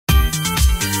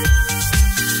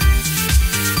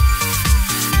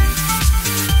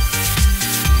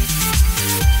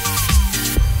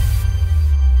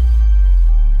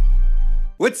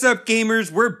What's up, gamers?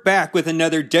 We're back with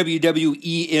another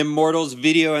WWE Immortals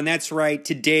video, and that's right,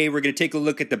 today we're going to take a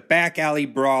look at the back alley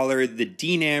brawler, the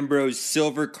Dean Ambrose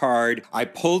silver card. I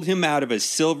pulled him out of a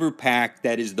silver pack.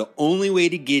 That is the only way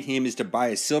to get him, is to buy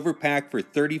a silver pack for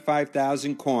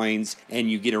 35,000 coins, and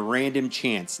you get a random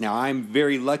chance. Now, I'm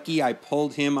very lucky. I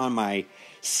pulled him on my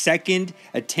second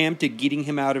attempt at getting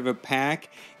him out of a pack,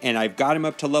 and I've got him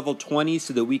up to level 20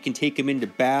 so that we can take him into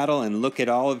battle and look at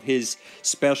all of his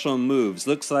special moves.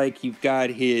 Looks like you've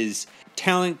got his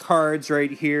talent cards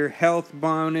right here, health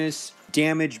bonus,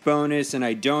 damage bonus, and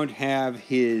I don't have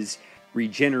his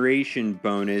regeneration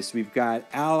bonus. We've got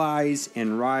allies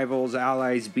and rivals,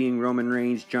 allies being Roman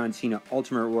Reigns, John Cena,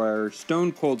 Ultimate Warrior,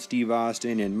 Stone Cold Steve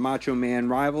Austin, and Macho Man.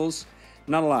 Rivals,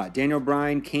 not a lot. Daniel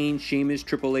Bryan, Kane, Sheamus,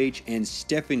 Triple H, and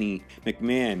Stephanie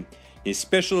McMahon. His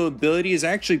special ability is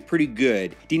actually pretty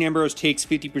good. Dean Ambrose takes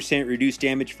 50% reduced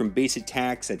damage from base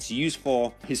attacks. That's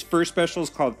useful. His first special is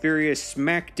called Furious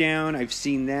Smackdown. I've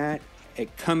seen that. A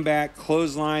comeback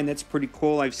clothesline, that's pretty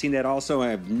cool. I've seen that also. I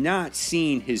have not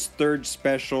seen his third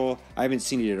special. I haven't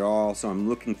seen it at all, so I'm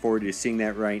looking forward to seeing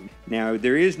that right now.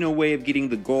 There is no way of getting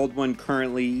the gold one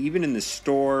currently, even in the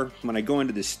store. When I go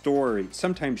into the store, it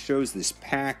sometimes shows this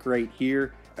pack right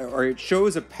here, or it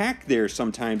shows a pack there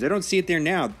sometimes. I don't see it there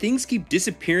now. Things keep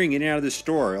disappearing in and out of the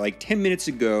store. Like 10 minutes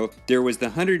ago, there was the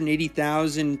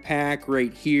 180,000 pack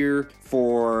right here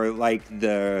for like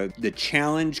the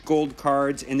challenge gold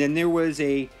cards, and then there was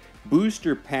a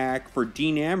booster pack for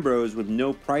Dean Ambrose with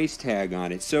no price tag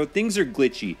on it. So things are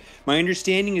glitchy. My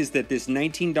understanding is that this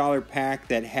 $19 pack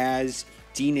that has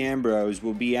Dean Ambrose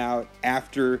will be out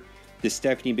after the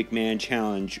Stephanie McMahon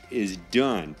challenge is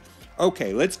done.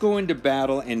 Okay, let's go into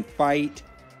battle and fight.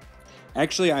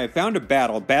 Actually, I found a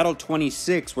battle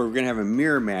 26, where we're going to have a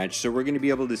mirror match. So we're going to be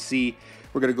able to see,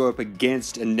 we're going to go up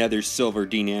against another silver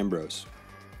Dean Ambrose.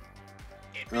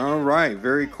 All right,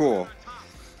 very cool.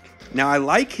 Now, I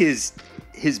like his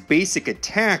basic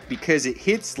attack because it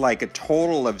hits like a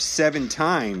total of 7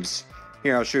 times.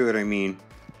 Here, I'll show you what I mean.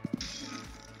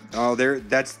 Oh,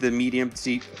 that's the medium.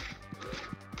 See?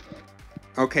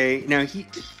 Okay, now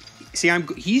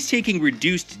he's taking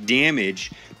reduced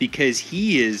damage because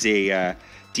he is a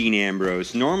Dean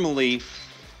Ambrose. Normally,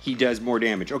 he does more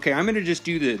damage. Okay, I'm going to just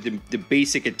do the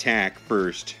basic attack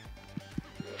first.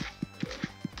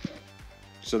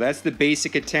 So that's the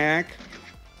basic attack.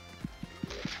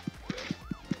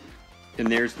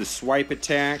 And there's the swipe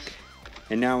attack.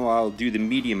 And now I'll do the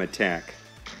medium attack.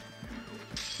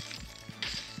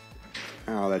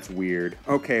 Oh, that's weird.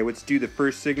 Okay, let's do the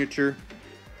first signature.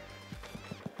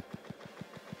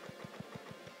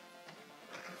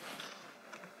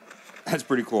 That's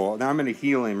pretty cool. Now I'm going to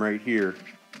heal him right here.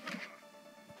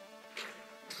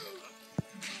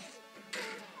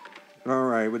 All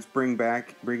right, let's bring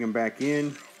him back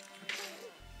in.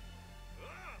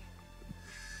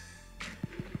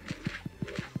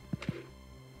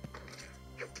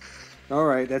 All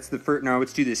right, that's the first. Now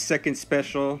let's do the second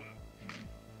special.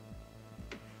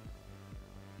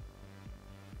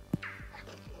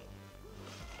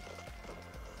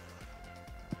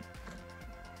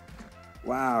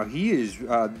 Wow, he is,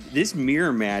 this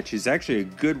mirror match is actually a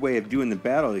good way of doing the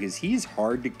battle because he's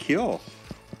hard to kill.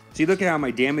 See, look at how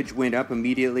my damage went up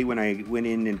immediately when I went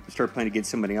in and started playing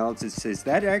against somebody else. It says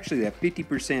that actually, that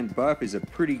 50% buff is a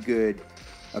pretty good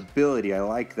ability. I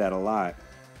like that a lot.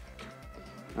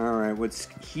 All right, let's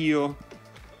heal.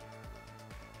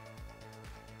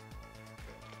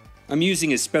 I'm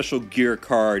using a special gear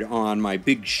card on my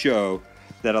big show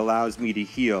that allows me to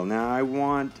heal. Now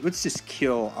let's just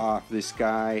kill off this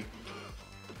guy.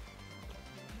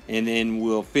 And then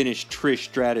we'll finish Trish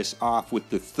Stratus off with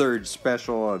the third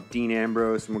special of Dean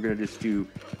Ambrose. And we're going to just do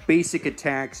basic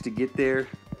attacks to get there.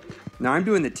 Now I'm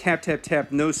doing the tap, tap,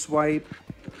 tap, no swipe.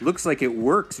 Looks like it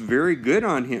works very good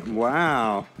on him.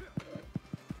 Wow.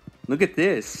 Look at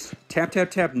this. Tap, tap,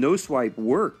 tap, no swipe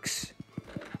works.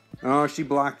 Oh, she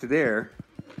blocked there.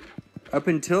 Up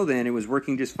until then, it was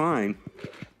working just fine.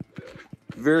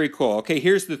 Very cool. Okay,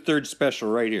 here's the third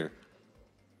special right here.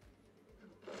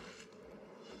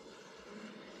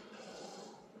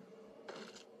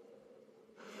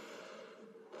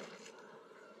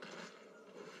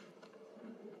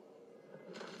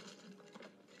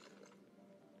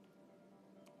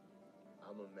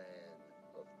 I'm a man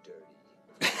of dirty.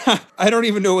 I don't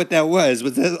even know what that was.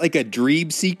 Was that like a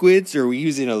dream sequence, or were we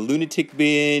using a lunatic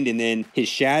bend and then his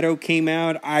shadow came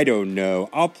out? I don't know.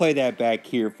 I'll play that back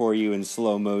here for you in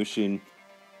slow motion.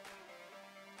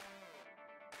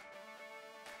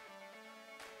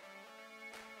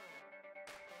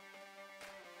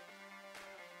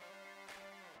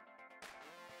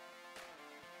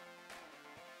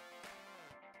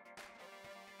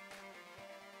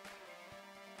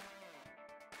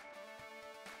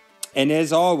 And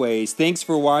as always, thanks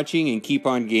for watching and keep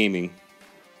on gaming.